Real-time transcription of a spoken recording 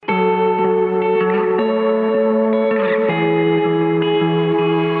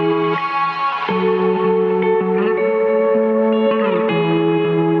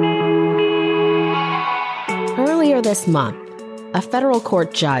this month, a federal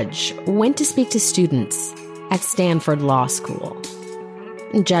court judge went to speak to students at Stanford Law School.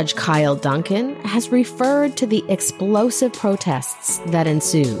 Judge Kyle Duncan has referred to the explosive protests that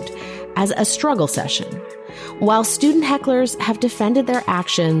ensued as a struggle session, while student hecklers have defended their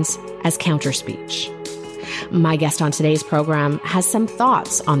actions as counterspeech. My guest on today's program has some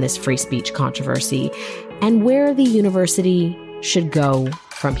thoughts on this free speech controversy and where the university should go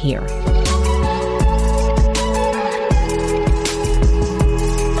from here.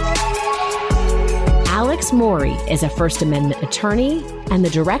 Alex Morey is a First Amendment attorney and the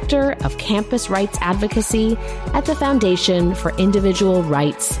director of campus rights advocacy at the Foundation for Individual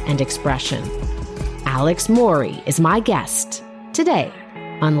Rights and Expression. Alex Morey is my guest today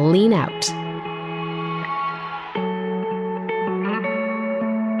on Lean Out.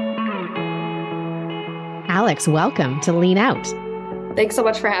 Alex, welcome to Lean Out. Thanks so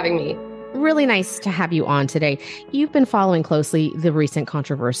much for having me. Really nice to have you on today. You've been following closely the recent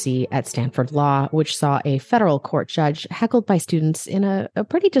controversy at Stanford Law, which saw a federal court judge heckled by students in a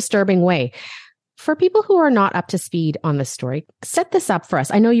pretty disturbing way. For people who are not up to speed on this story, set this up for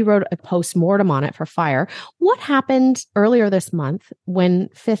us. I know you wrote a post-mortem on it for Fire. What happened earlier this month when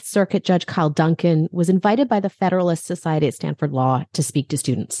Fifth Circuit Judge Kyle Duncan was invited by the Federalist Society at Stanford Law to speak to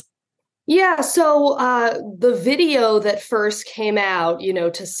students? Yeah, so the video that first came out,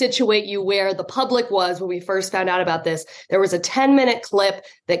 to situate you where the public was when we first found out about this, there was a 10-minute clip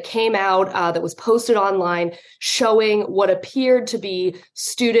that came out that was posted online showing what appeared to be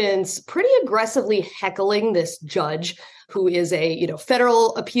students pretty aggressively heckling this judge who is a,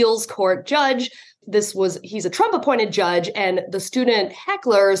 federal appeals court judge. He's a Trump-appointed judge, and the student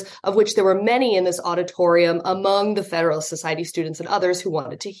hecklers, of which there were many in this auditorium among the Federalist Society students and others who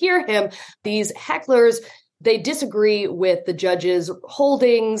wanted to hear him, these hecklers, they disagree with the judge's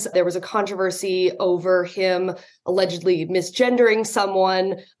holdings. There was a controversy over him allegedly misgendering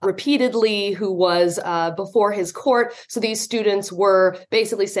someone repeatedly who was before his court. So these students were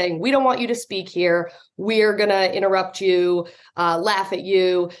basically saying, we don't want you to speak here. We're going to interrupt you, laugh at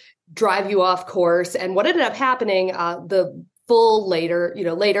you, drive you off course. And what ended up happening, the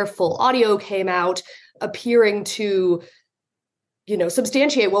later full audio came out appearing to,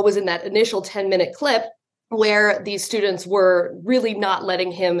 substantiate what was in that initial 10-minute clip, where these students were really not letting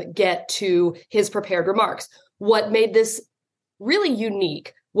him get to his prepared remarks. What made this really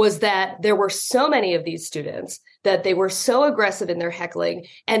unique was that there were so many of these students, that they were so aggressive in their heckling,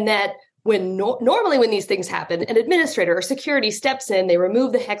 and that normally when these things happen, an administrator or security steps in, they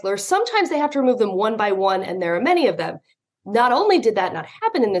remove the hecklers. Sometimes they have to remove them one by one, and there are many of them. Not only did that not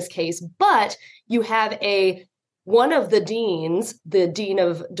happen in this case, but you have one of the deans, the Dean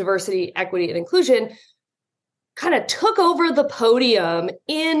of Diversity, Equity, and Inclusion, kind of took over the podium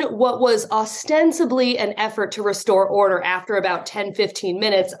in what was ostensibly an effort to restore order after about 10, 15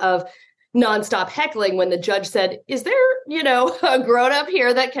 minutes of nonstop heckling. When the judge said, is there, a grown-up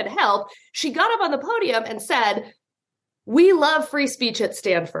here that can help? She got up on the podium and said, we love free speech at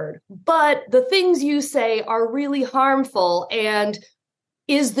Stanford, but the things you say are really harmful, and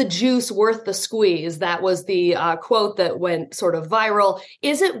is the juice worth the squeeze? That was the quote that went sort of viral.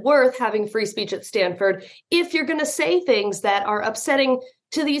 Is it worth having free speech at Stanford if you're going to say things that are upsetting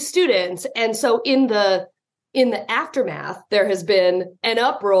to these students? And so in the aftermath, there has been an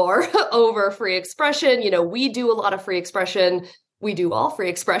uproar over free expression. We do a lot of free expression. We do all free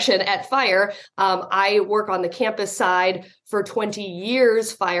expression at Fire. I work on the campus side. For 20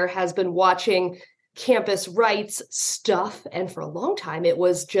 years, Fire has been watching campus rights stuff. And for a long time, it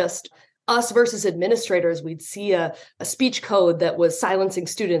was just us versus administrators. We'd see a speech code that was silencing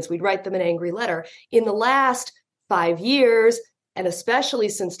students. We'd write them an angry letter. In the last 5 years, and especially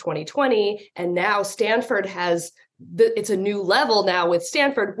since 2020, and now Stanford it's a new level now with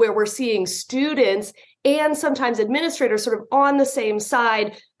Stanford, where we're seeing students and sometimes administrators sort of on the same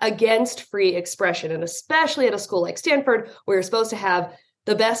side against free expression. And especially at a school like Stanford, where you're supposed to have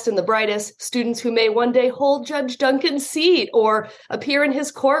the best and the brightest students who may one day hold Judge Duncan's seat or appear in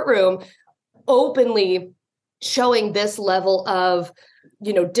his courtroom, openly showing this level of,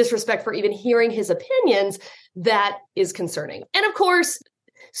 disrespect for even hearing his opinions, that is concerning. And of course,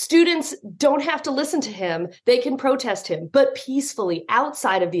 students don't have to listen to him. They can protest him, but peacefully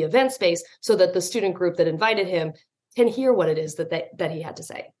outside of the event space, so that the student group that invited him can hear what it is that he had to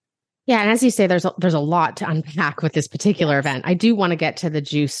say. Yeah, and as you say, there's a lot to unpack with this particular event. I do want to get to the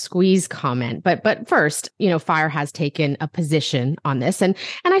juice squeeze comment, but first, Fire has taken a position on this, and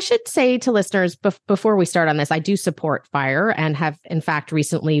I should say to listeners before we start on this, I do support Fire and have in fact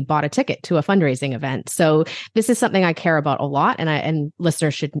recently bought a ticket to a fundraising event. So this is something I care about a lot, and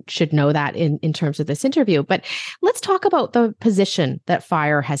listeners should know that in terms of this interview. But let's talk about the position that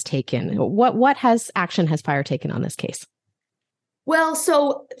Fire has taken. What action has Fire taken on this case? Well,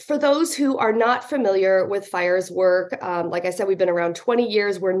 so for those who are not familiar with Fire's work, like I said, we've been around 20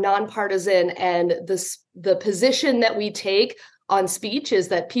 years. We're nonpartisan, and the position that we take on speech is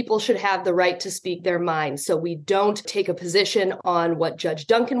that people should have the right to speak their mind. So we don't take a position on what Judge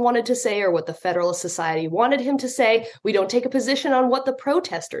Duncan wanted to say or what the Federalist Society wanted him to say. We don't take a position on what the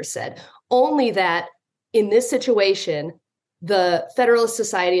protesters said. Only that in this situation, the Federalist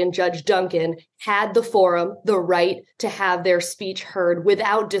Society and Judge Duncan had the forum, the right to have their speech heard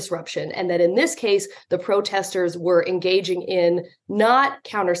without disruption. And that in this case, the protesters were engaging in not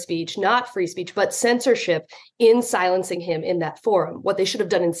counter speech, not free speech, but censorship in silencing him in that forum. What they should have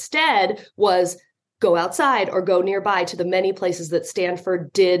done instead was go outside or go nearby to the many places that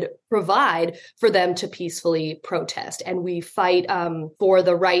Stanford did provide for them to peacefully protest. And we fight for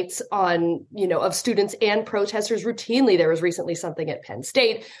the rights of students and protesters routinely. There was recently something at Penn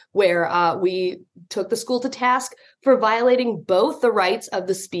State where we took the school to task for violating both the rights of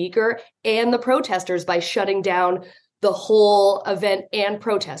the speaker and the protesters by shutting down the whole event and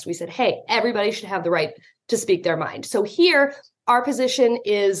protest. We said, hey, everybody should have the right to speak their mind. So here, our position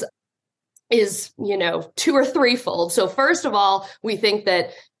is two or threefold. So first of all, we think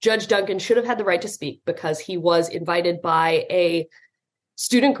that Judge Duncan should have had the right to speak because he was invited by a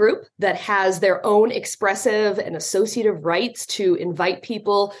student group that has their own expressive and associative rights to invite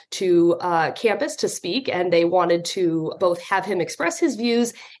people to campus to speak. And they wanted to both have him express his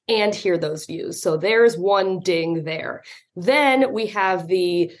views and hear those views. So there's one ding there. Then we have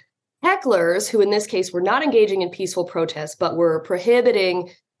the hecklers who in this case were not engaging in peaceful protests, but were prohibiting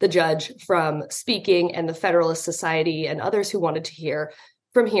the judge from speaking and the Federalist Society and others who wanted to hear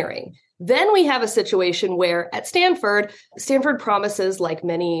from hearing. Then we have a situation where at Stanford promises, like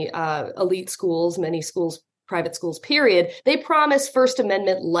many elite schools, many schools, private schools, period, they promise First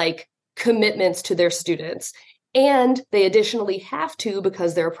Amendment-like commitments to their students. And they additionally have to,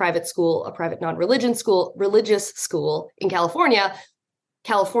 because they're a private school, a private non-religious school in California.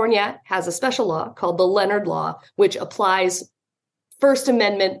 California has a special law called the Leonard Law, which applies First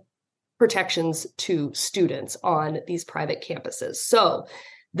Amendment protections to students on these private campuses. So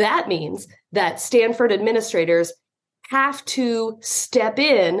that means that Stanford administrators have to step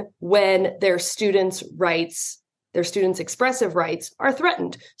in when their students' expressive rights are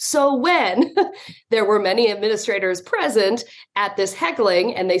threatened. So when there were many administrators present at this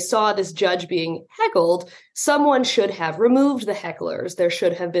heckling and they saw this judge being heckled, someone should have removed the hecklers. There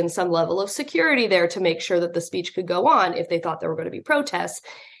should have been some level of security there to make sure that the speech could go on if they thought there were going to be protests.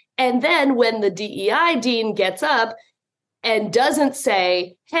 And then when the DEI dean gets up and doesn't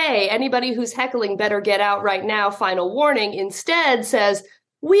say, hey, anybody who's heckling better get out right now, final warning, instead says,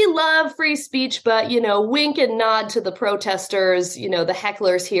 we love free speech, but, wink and nod to the protesters, the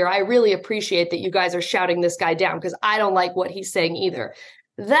hecklers here. I really appreciate that you guys are shouting this guy down because I don't like what he's saying either.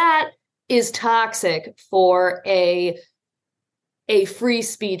 That is toxic for a free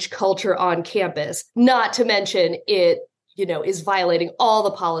speech culture on campus, not to mention it, is violating all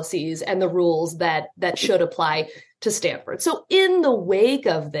the policies and the rules that should apply to Stanford. So in the wake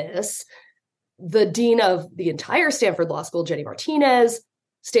of this, the dean of the entire Stanford Law School, Jenny Martinez,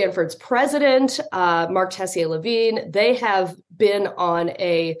 Stanford's president, Mark Tessier-Levine, they have been on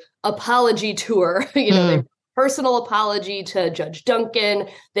a apology tour, a personal apology to Judge Duncan.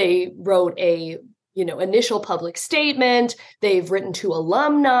 They wrote a, initial public statement. They've written to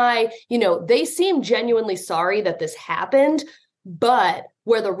alumni. They seem genuinely sorry that this happened, but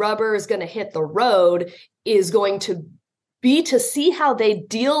where the rubber is going to hit the road is going to be to see how they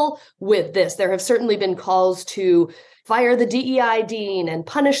deal with this. There have certainly been calls to fire the DEI dean and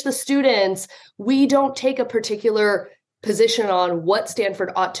punish the students. We don't take a particular position on what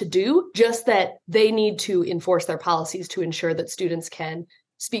Stanford ought to do, just that they need to enforce their policies to ensure that students can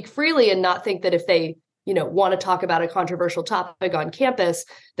speak freely and not think that if they, want to talk about a controversial topic on campus,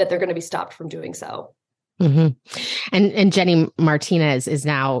 that they're going to be stopped from doing so. Mm-hmm. And Jenny Martinez is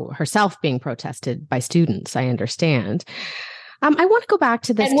now herself being protested by students, I understand. I want to go back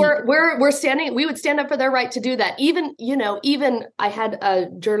to this. And we would stand up for their right to do that. Even I had a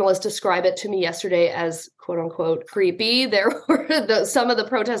journalist describe it to me yesterday as quote unquote creepy. There were some of the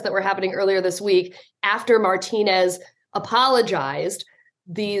protests that were happening earlier this week after Martinez apologized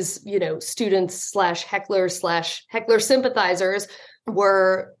these, students slash heckler sympathizers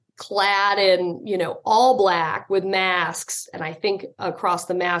were clad in, all black with masks. And I think across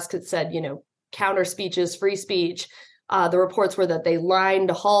the mask it said, counter speech is free speech. The reports were that they lined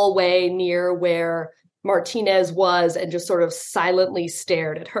a hallway near where Martinez was and just sort of silently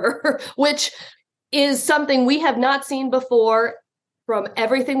stared at her, which is something we have not seen before. From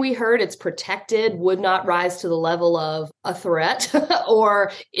everything we heard, it's protected, would not rise to the level of a threat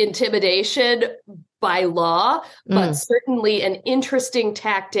or intimidation by law, but certainly an interesting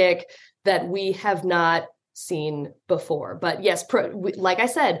tactic that we have not seen before. But yes, like I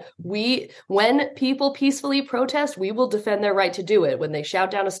said, when people peacefully protest, we will defend their right to do it. When they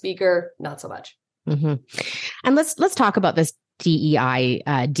shout down a speaker, not so much. Mm-hmm. And let's talk about this DEI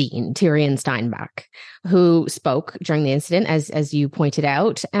dean, Tyrion Steinbach, who spoke during the incident, as you pointed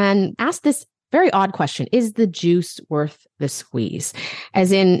out, and asked this very odd question: is the juice worth the squeeze?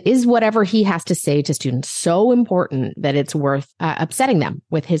 As in, is whatever he has to say to students so important that it's worth upsetting them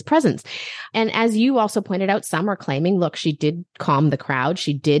with his presence? And as you also pointed out, some are claiming, look, she did calm the crowd.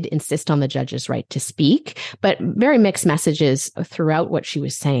 She did insist on the judge's right to speak, but very mixed messages throughout what she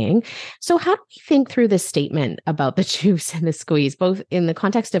was saying. So how do we think through this statement about the juice and the squeeze, both in the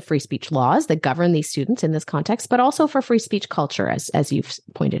context of free speech laws that govern these students in this context, but also for free speech culture, as you've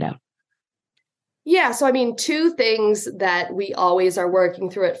pointed out? Yeah. So, two things that we always are working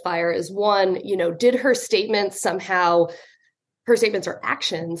through at FIRE is one, did her statements or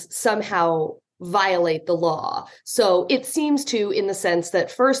actions somehow violate the law? So it seems to, in the sense that,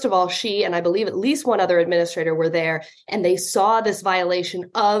 first of all, she and I believe at least one other administrator were there, and they saw this violation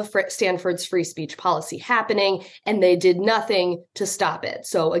of Stanford's free speech policy happening, and they did nothing to stop it.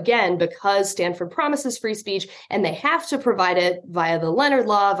 So again, because Stanford promises free speech and they have to provide it via the Leonard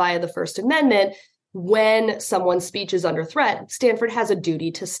Law, via the First Amendment, when someone's speech is under threat, Stanford has a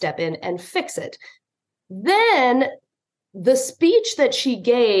duty to step in and fix it. Then the speech that she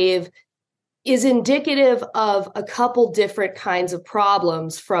gave is indicative of a couple different kinds of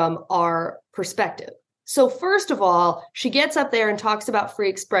problems from our perspective. So first of all, she gets up there and talks about free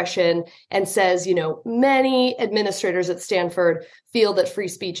expression and says, many administrators at Stanford feel that free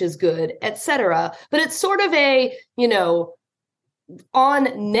speech is good, et cetera. But it's sort of a,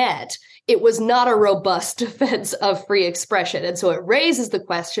 on net, it was not a robust defense of free expression. And so it raises the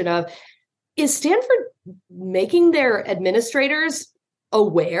question of, is Stanford making their administrators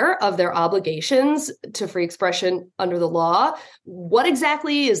aware of their obligations to free expression under the law? What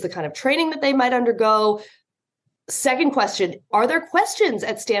exactly is the kind of training that they might undergo? Second question, are there questions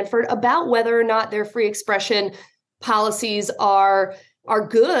at Stanford about whether or not their free expression policies are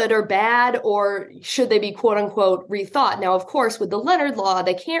good or bad, or should they be quote unquote rethought? Now, of course, with the Leonard Law,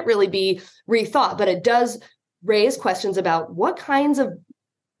 they can't really be rethought, but it does raise questions about what kinds of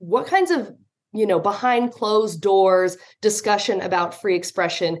behind closed doors discussion about free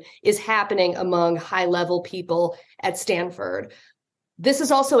expression is happening among high level people at Stanford. This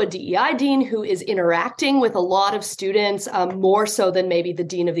is also a DEI dean who is interacting with a lot of students, more so than maybe the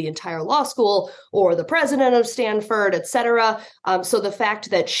dean of the entire law school or the president of Stanford, et cetera. So the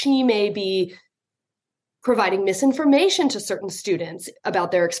fact that she may be providing misinformation to certain students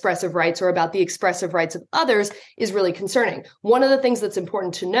about their expressive rights or about the expressive rights of others is really concerning. One of the things that's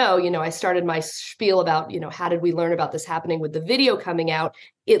important to know, I started my spiel about, how did we learn about this happening with the video coming out?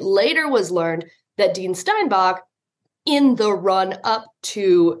 It later was learned that Dean Steinbach, in the run up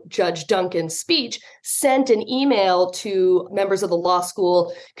to Judge Duncan's speech, sent an email to members of the law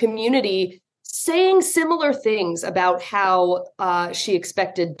school community saying similar things about how she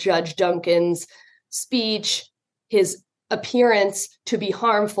expected Judge Duncan's speech, his appearance, to be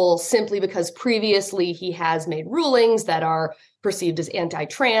harmful simply because previously he has made rulings that are perceived as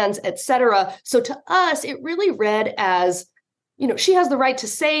anti-trans, et cetera. So to us, it really read as, she has the right to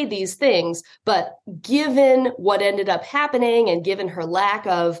say these things, but given what ended up happening and given her lack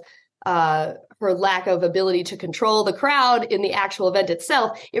of ability to control the crowd in the actual event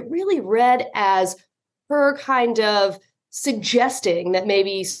itself, it really read as her kind of suggesting that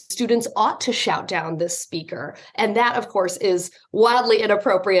maybe students ought to shout down this speaker. And that, of course, is wildly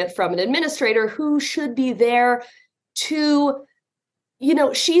inappropriate from an administrator who should be there to,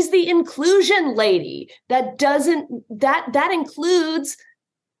 she's the inclusion lady that includes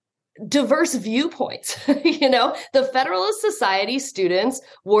diverse viewpoints. The Federalist Society students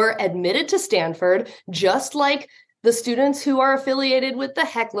were admitted to Stanford, just like the students who are affiliated with the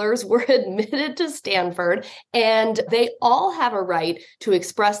hecklers were admitted to Stanford, and they all have a right to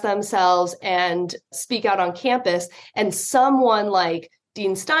express themselves and speak out on campus. And someone like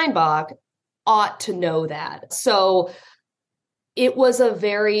Dean Steinbach ought to know that. So it was a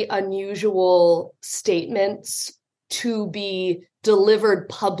very unusual statement to be delivered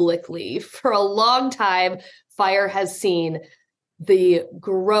publicly. For a long time, FIRE has seen the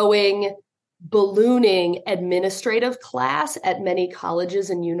growing, ballooning administrative class at many colleges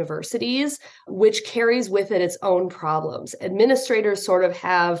and universities, which carries with it its own problems. Administrators sort of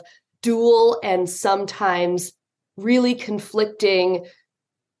have dual and sometimes really conflicting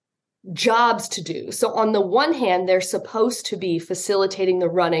jobs to do. So on the one hand, they're supposed to be facilitating the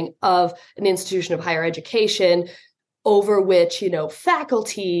running of an institution of higher education over which,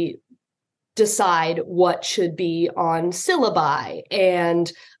 faculty decide what should be on syllabi,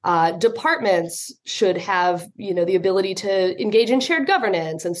 and departments should have, the ability to engage in shared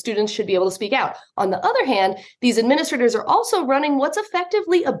governance, and students should be able to speak out. On the other hand, these administrators are also running what's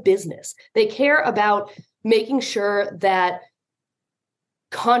effectively a business. They care about making sure that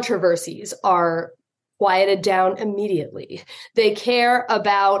controversies are quieted down immediately. They care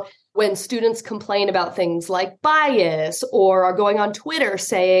about when students complain about things like bias or are going on Twitter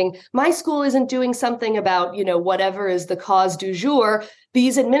saying, my school isn't doing something about, whatever is the cause du jour.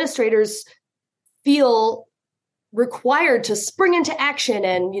 These administrators feel required to spring into action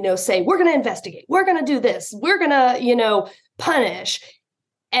and, say, we're going to investigate, we're going to do this, we're going to, punish.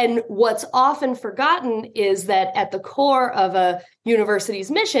 And what's often forgotten is that at the core of a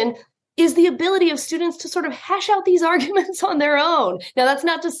university's mission is the ability of students to sort of hash out these arguments on their own. Now, that's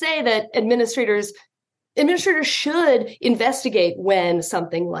not to say that administrators should investigate when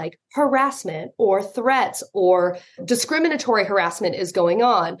something like harassment or threats or discriminatory harassment is going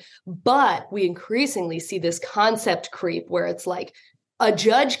on. But we increasingly see this concept creep where it's like a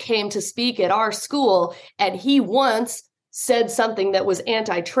judge came to speak at our school and he once said something that was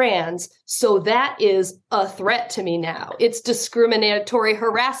anti-trans, so that is a threat to me now. It's discriminatory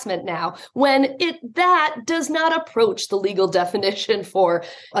harassment now, when that does not approach the legal definition for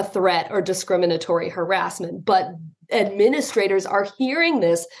a threat or discriminatory harassment. But administrators are hearing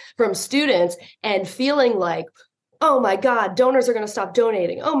this from students and feeling like, oh my God, donors are going to stop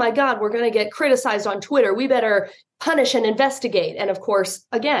donating. Oh my God, we're going to get criticized on Twitter. We better punish and investigate. And of course,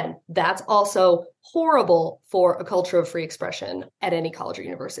 again, that's also horrible for a culture of free expression at any college or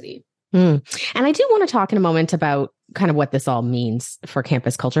university. And I do want to talk in a moment about kind of what this all means for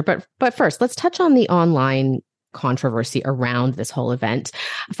campus culture. But first, let's touch on the online controversy around this whole event.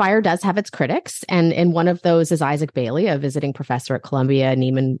 FIRE does have its critics, and one of those is Isaac Bailey, a visiting professor at Columbia,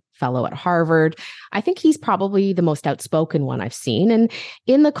 Nieman Fellow at Harvard. I think he's probably the most outspoken one I've seen. And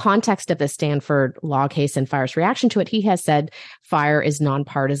in the context of the Stanford law case and FIRE's reaction to it, he has said FIRE is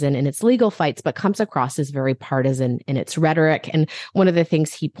nonpartisan in its legal fights, but comes across as very partisan in its rhetoric. And one of the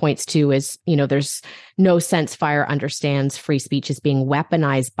things he points to is, there's no sense FIRE understands free speech is being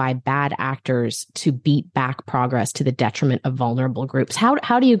weaponized by bad actors to beat back progress to the detriment of vulnerable groups.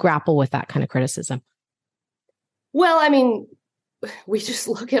 How do you grapple with that kind of criticism? Well, I mean, we just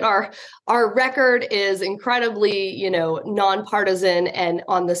look at our record is incredibly, nonpartisan. And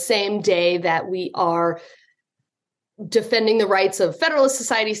on the same day that we are defending the rights of Federalist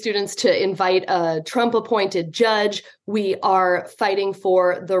Society students to invite a Trump-appointed judge, we are fighting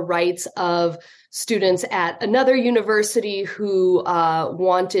for the rights of students at another university who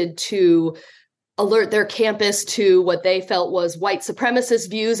wanted to alert their campus to what they felt was white supremacist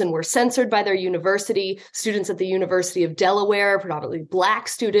views and were censored by their university. Students at the University of Delaware, predominantly Black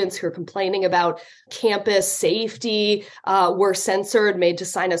students who are complaining about campus safety, were censored, made to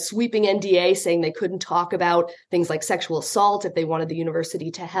sign a sweeping NDA saying they couldn't talk about things like sexual assault if they wanted the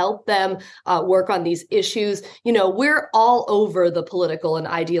university to help them work on these issues. We're all over the political and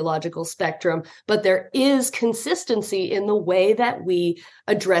ideological spectrum, but there is consistency in the way that we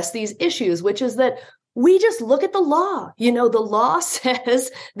address these issues, which is that we just look at the law. The law says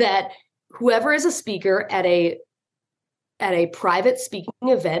that whoever is a speaker at a private speaking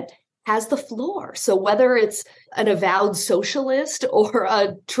event has the floor. So whether it's an avowed socialist or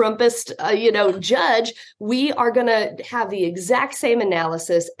a Trumpist, judge, we are going to have the exact same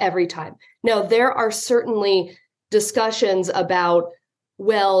analysis every time. Now, there are certainly discussions about,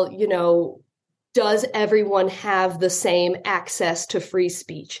 well, does everyone have the same access to free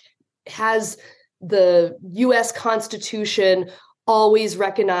speech? Has the U.S. Constitution always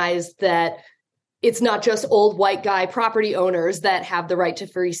recognized that it's not just old white guy property owners that have the right to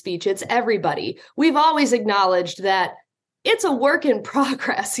free speech, it's everybody? We've always acknowledged that it's a work in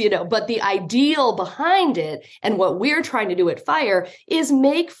progress, but the ideal behind it and what we're trying to do at FIRE is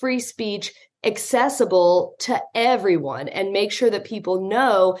make free speech accessible to everyone and make sure that people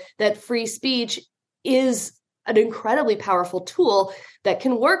know that free speech is an incredibly powerful tool that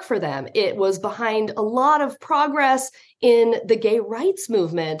can work for them. It was behind a lot of progress in the gay rights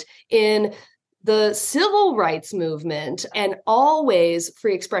movement, in the civil rights movement, and always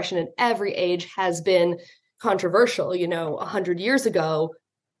free expression in every age has been controversial. 100 years ago,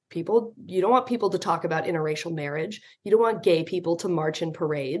 you don't want people to talk about interracial marriage. You don't want gay people to march in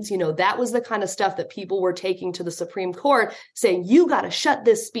parades. That was the kind of stuff that people were taking to the Supreme Court saying, you got to shut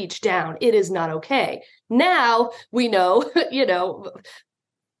this speech down. It is not okay. Now we know,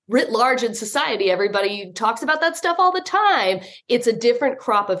 writ large in society, everybody talks about that stuff all the time. It's a different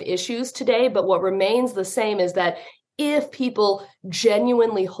crop of issues today, but what remains the same is that if people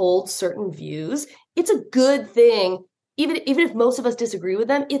genuinely hold certain views, it's a good thing. Even if most of us disagree with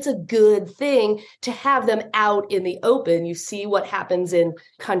them, it's a good thing to have them out in the open. You see what happens in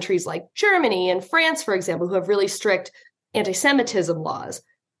countries like Germany and France, for example, who have really strict anti-Semitism laws.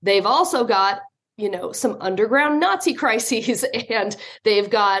 They've also got, some underground Nazi crises, and they've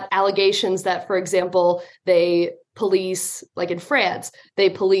got allegations that, for example, they police, like in France, they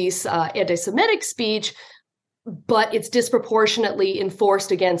police anti-Semitic speech, but it's disproportionately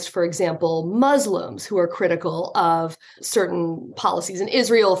enforced against, for example, Muslims who are critical of certain policies in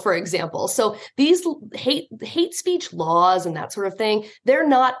Israel, for example. So these hate speech laws and that sort of thing, they're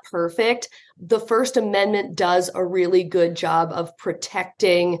not perfect. The First Amendment does a really good job of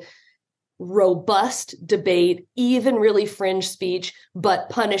protecting robust debate, even really fringe speech, but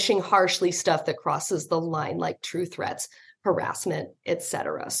punishing harshly stuff that crosses the line, like true threats, harassment,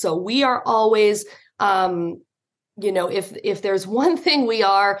 etc. So we are always if there's one thing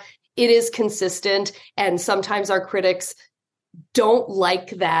it is consistent. And sometimes our critics don't like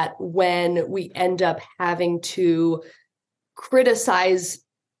that when we end up having to criticize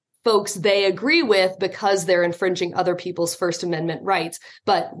folks they agree with because they're infringing other people's First Amendment rights.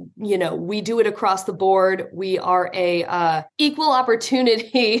 But, we do it across the board. We are a equal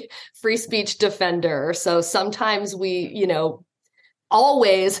opportunity free speech defender. So sometimes we,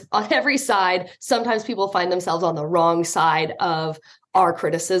 always on every side, sometimes people find themselves on the wrong side of our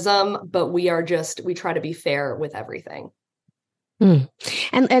criticism, but we try to be fair with everything.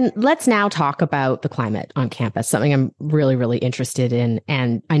 And let's now talk about the climate on campus, something I'm really, really interested in.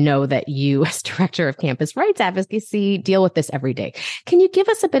 And I know that you, as Director of Campus Rights Advocacy, deal with this every day. Can you give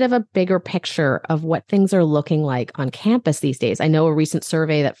us a bit of a bigger picture of what things are looking like on campus these days? I know a recent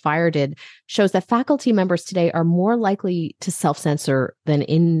survey that FIRE did shows that faculty members today are more likely to self-censor than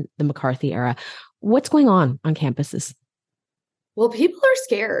in the McCarthy era. What's going on campuses? Well, people are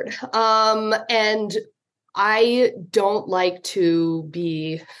scared. And I don't like to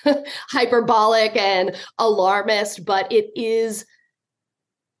be hyperbolic and alarmist, but it is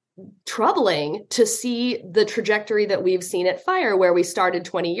troubling to see the trajectory that we've seen at FIRE, where we started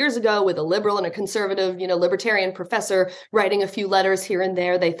 20 years ago with a liberal and a conservative, libertarian professor writing a few letters here and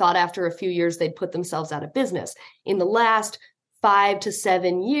there. They thought after a few years they'd put themselves out of business. In the last 5 to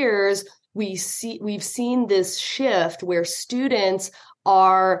 7 years, we've seen this shift where students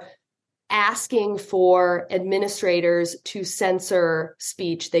are asking for administrators to censor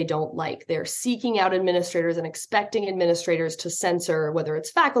speech they don't like. They're seeking out administrators and expecting administrators to censor, whether it's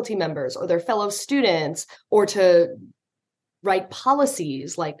faculty members or their fellow students, or to write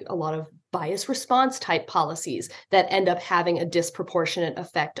policies, like a lot of bias response type policies that end up having a disproportionate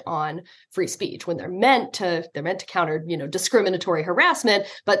effect on free speech when they're meant to counter, discriminatory harassment,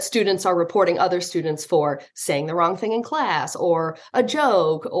 but students are reporting other students for saying the wrong thing in class or a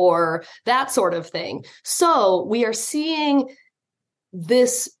joke or that sort of thing. So we are seeing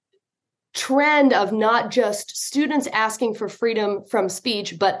this trend of not just students asking for freedom from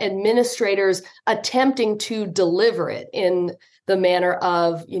speech, but administrators attempting to deliver it in the manner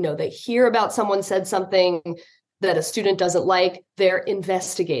of, they hear about someone said something that a student doesn't like, they're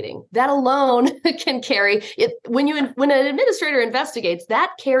investigating. That alone can carry it. When an administrator investigates,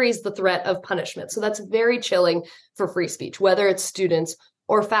 that carries the threat of punishment. So that's very chilling for free speech, whether it's students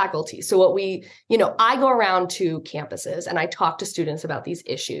or faculty. So I go around to campuses and I talk to students about these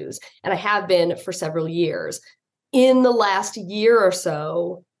issues, and I have been for several years. In the last year or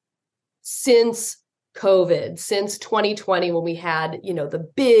so, since COVID, since 2020, when we had, the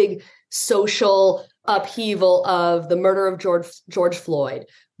big social upheaval of the murder of George Floyd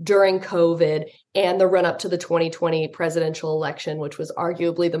during COVID and the run up to the 2020 presidential election, which was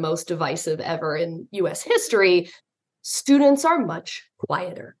arguably the most divisive ever in US history, students are much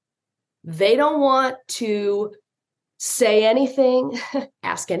quieter. They don't want to say anything,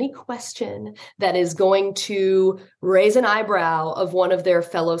 ask any question that is going to raise an eyebrow of one of their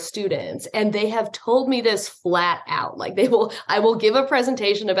fellow students. And they have told me this flat out. Like I will give a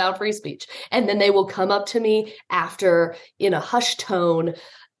presentation about free speech, and then they will come up to me after in a hushed tone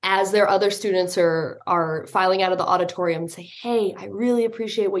as their other students are filing out of the auditorium and say, hey, I really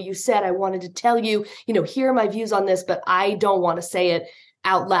appreciate what you said. I wanted to tell you, here are my views on this, but I don't want to say it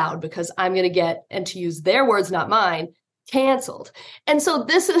out loud because I'm going to get, and to use their words, not mine, canceled. And so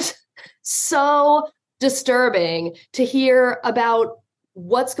this is so disturbing to hear about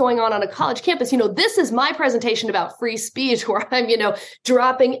what's going on a college campus. This is my presentation about free speech where I'm,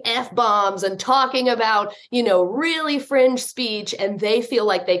 dropping F-bombs and talking about, really fringe speech, and they feel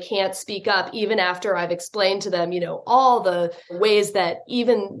like they can't speak up even after I've explained to them, all the ways that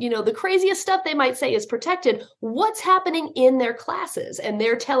even, the craziest stuff they might say is protected. What's happening in their classes? And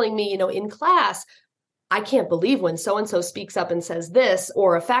they're telling me, in class, I can't believe when so-and-so speaks up and says this,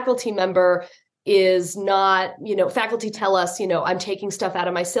 or a faculty member is not, faculty tell us, I'm taking stuff out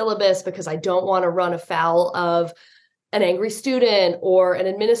of my syllabus because I don't want to run afoul of an angry student or an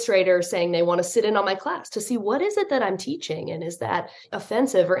administrator saying they want to sit in on my class to see what is it that I'm teaching and is that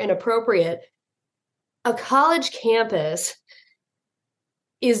offensive or inappropriate. A college campus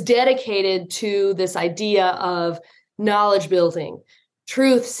is dedicated to this idea of knowledge building,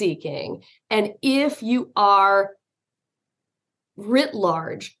 truth seeking. And if you are writ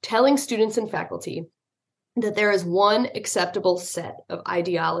large telling students and faculty that there is one acceptable set of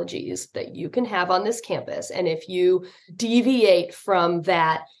ideologies that you can have on this campus, and if you deviate from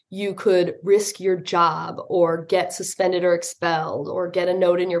that, you could risk your job or get suspended or expelled or get a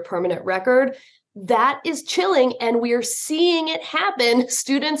note in your permanent record, that is chilling. And we are seeing it happen.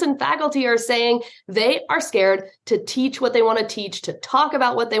 Students and faculty are saying they are scared to teach what they want to teach, to talk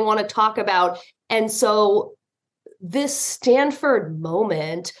about what they want to talk about. And so this Stanford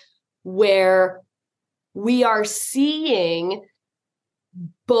moment where we are seeing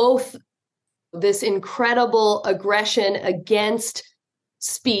both this incredible aggression against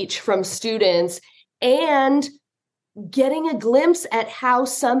speech from students and getting a glimpse at how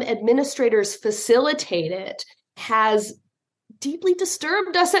some administrators facilitate it has deeply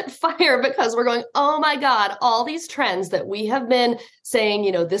disturbed us at Fire, because we're going, oh my God, all these trends that we have been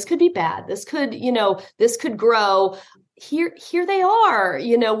saying, this could be bad. This could, this could grow. Here they are,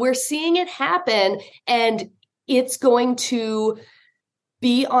 we're seeing it happen, and it's going to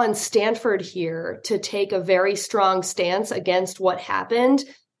be on Stanford here to take a very strong stance against what happened.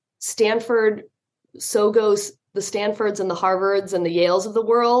 Stanford, so goes the Stanfords and the Harvards and the Yales of the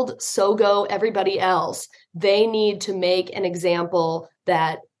world, so go everybody else. They need to make an example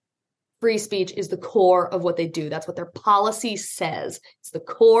that free speech is the core of what they do. That's what their policy says. It's the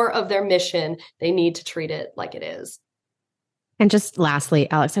core of their mission. They need to treat it like it is. And just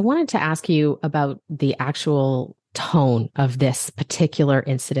lastly, Alex, I wanted to ask you about the actual tone of this particular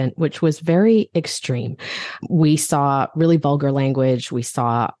incident, which was very extreme. We saw really vulgar language. We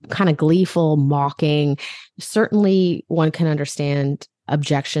saw kind of gleeful mocking. Certainly one can understand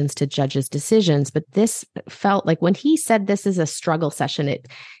objections to judges' decisions, but this felt like when he said this is a struggle session,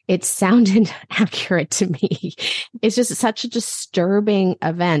 it sounded accurate to me. It's just such a disturbing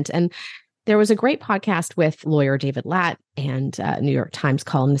event. And there was a great podcast with lawyer David Latt and New York Times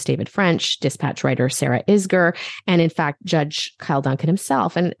columnist David French, Dispatch writer Sarah Isgur, and in fact, Judge Kyle Duncan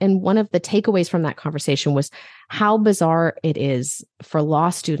himself. And one of the takeaways from that conversation was how bizarre it is for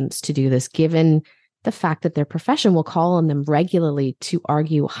law students to do this, given the fact that their profession will call on them regularly to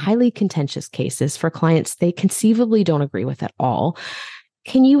argue highly contentious cases for clients they conceivably don't agree with at all.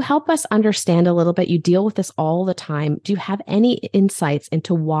 Can you help us understand a little bit? You deal with this all the time. Do you have any insights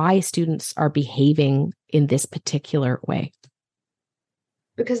into why students are behaving in this particular way?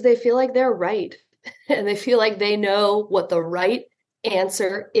 Because they feel like they're right. And they feel like they know what the right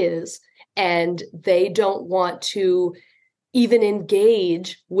answer is. And they don't want to even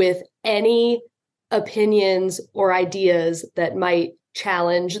engage with any opinions or ideas that might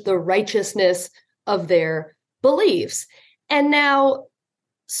challenge the righteousness of their beliefs. And now,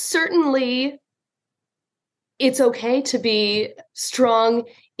 certainly, it's okay to be strong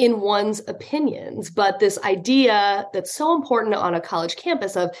in one's opinions, but this idea that's so important on a college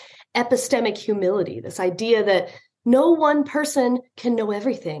campus of epistemic humility, this idea that no one person can know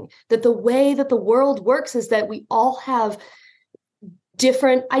everything, that the way that the world works is that we all have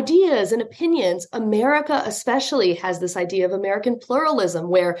different ideas and opinions. America especially has this idea of American pluralism,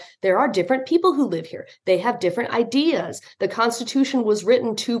 where there are different people who live here. They have different ideas. The Constitution was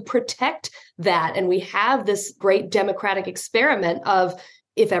written to protect that. And we have this great democratic experiment of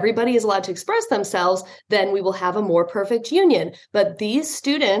if everybody is allowed to express themselves, then we will have a more perfect union. But these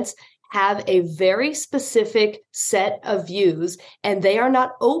students have a very specific set of views, and they are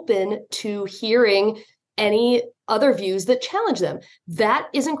not open to hearing any other views that challenge them. That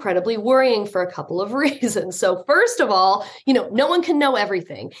is incredibly worrying for a couple of reasons. So first of all, no one can know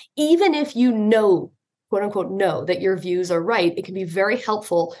everything. Even if you know, quote unquote, know that your views are right, it can be very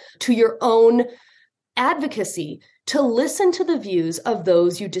helpful to your own advocacy to listen to the views of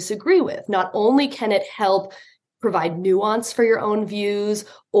those you disagree with. Not only can it help provide nuance for your own views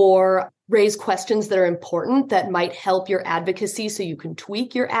or raise questions that are important that might help your advocacy so you can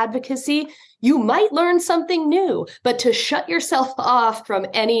tweak your advocacy, you might learn something new. But to shut yourself off from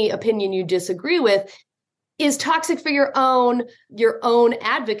any opinion you disagree with is toxic for your own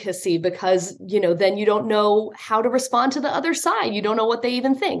advocacy, because, then you don't know how to respond to the other side. You don't know what they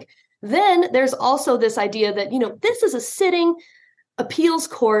even think. Then there's also this idea that, this is a sitting appeals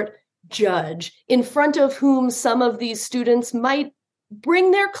court judge in front of whom some of these students might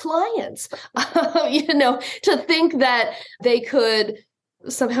bring their clients, to think that they could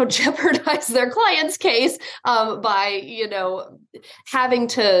somehow jeopardize their client's case by, having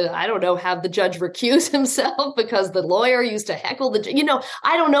to, have the judge recuse himself because the lawyer used to heckle the,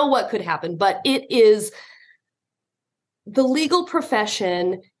 I don't know what could happen, but it is, the legal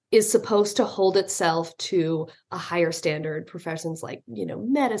profession is supposed to hold itself to a higher standard. Professions like,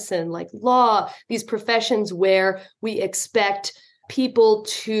 medicine, like law, these professions where we expect people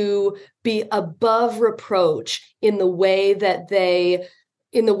to be above reproach in the way that they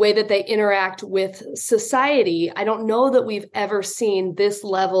interact with society. I don't know that we've ever seen this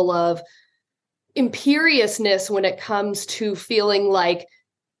level of imperiousness when it comes to feeling like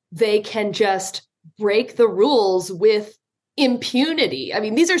they can just break the rules with impunity. I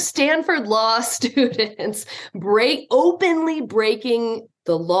mean, these are Stanford law students openly breaking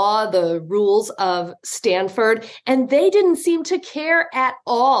the law, the rules of Stanford, and they didn't seem to care at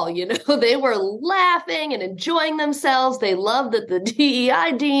all. They were laughing and enjoying themselves. They loved that the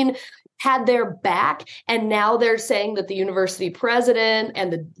DEI dean had their back, and now they're saying that the university president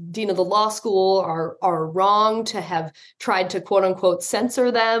and the dean of the law school are wrong to have tried to, quote unquote,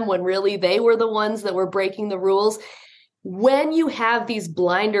 censor them when really they were the ones that were breaking the rules. When you have these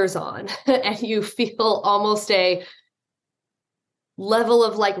blinders on and you feel almost a level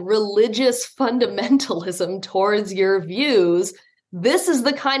of religious fundamentalism towards your views, this is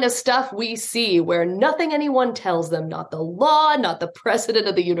the kind of stuff we see where nothing anyone tells them, not the law, not the president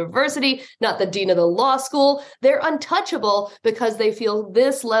of the university, not the dean of the law school, they're untouchable because they feel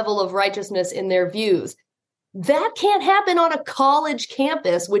this level of righteousness in their views. That can't happen on a college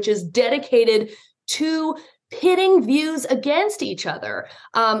campus, which is dedicated to pitting views against each other.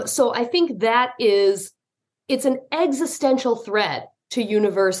 So I think it's an existential threat to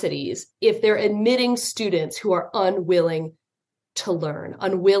universities if they're admitting students who are unwilling to learn,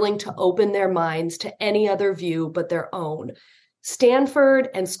 unwilling to open their minds to any other view but their own. Stanford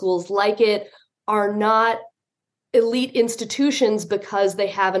and schools like it are not elite institutions because they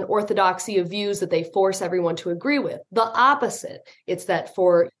have an orthodoxy of views that they force everyone to agree with. The opposite. It's that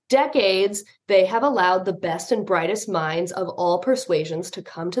for decades, they have allowed the best and brightest minds of all persuasions to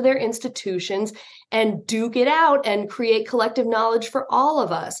come to their institutions and duke it out and create collective knowledge for all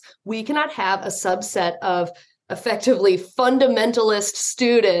of us. We cannot have a subset of effectively fundamentalist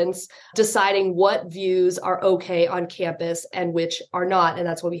students deciding what views are okay on campus and which are not. And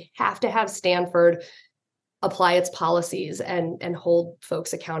that's why we have to have Stanford apply its policies and hold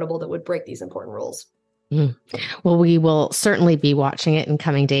folks accountable that would break these important rules. Well, we will certainly be watching it in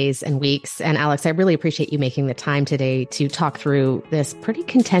coming days and weeks. And Alex, I really appreciate you making the time today to talk through this pretty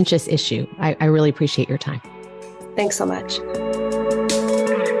contentious issue. I really appreciate your time. Thanks so much.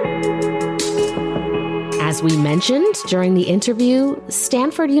 As we mentioned during the interview,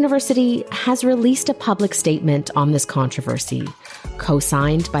 Stanford University has released a public statement on this controversy,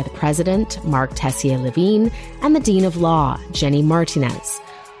 co-signed by the president, Mark Tessier-Levine, and the dean of law, Jenny Martinez,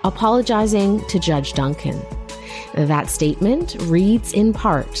 apologizing to Judge Duncan. That statement reads in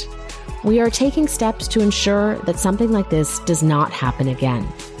part, "We are taking steps to ensure that something like this does not happen again.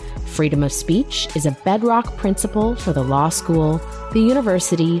 Freedom of speech is a bedrock principle for the law school, the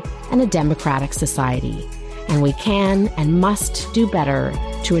university, and a democratic society. And we can and must do better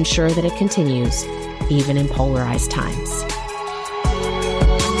to ensure that it continues, even in polarized times."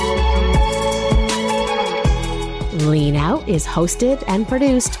 Lean Out is hosted and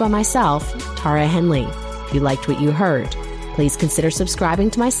produced by myself, Tara Henley. If you liked what you heard, please consider subscribing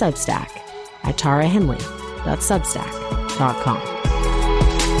to my Substack at tarahenley.substack.com.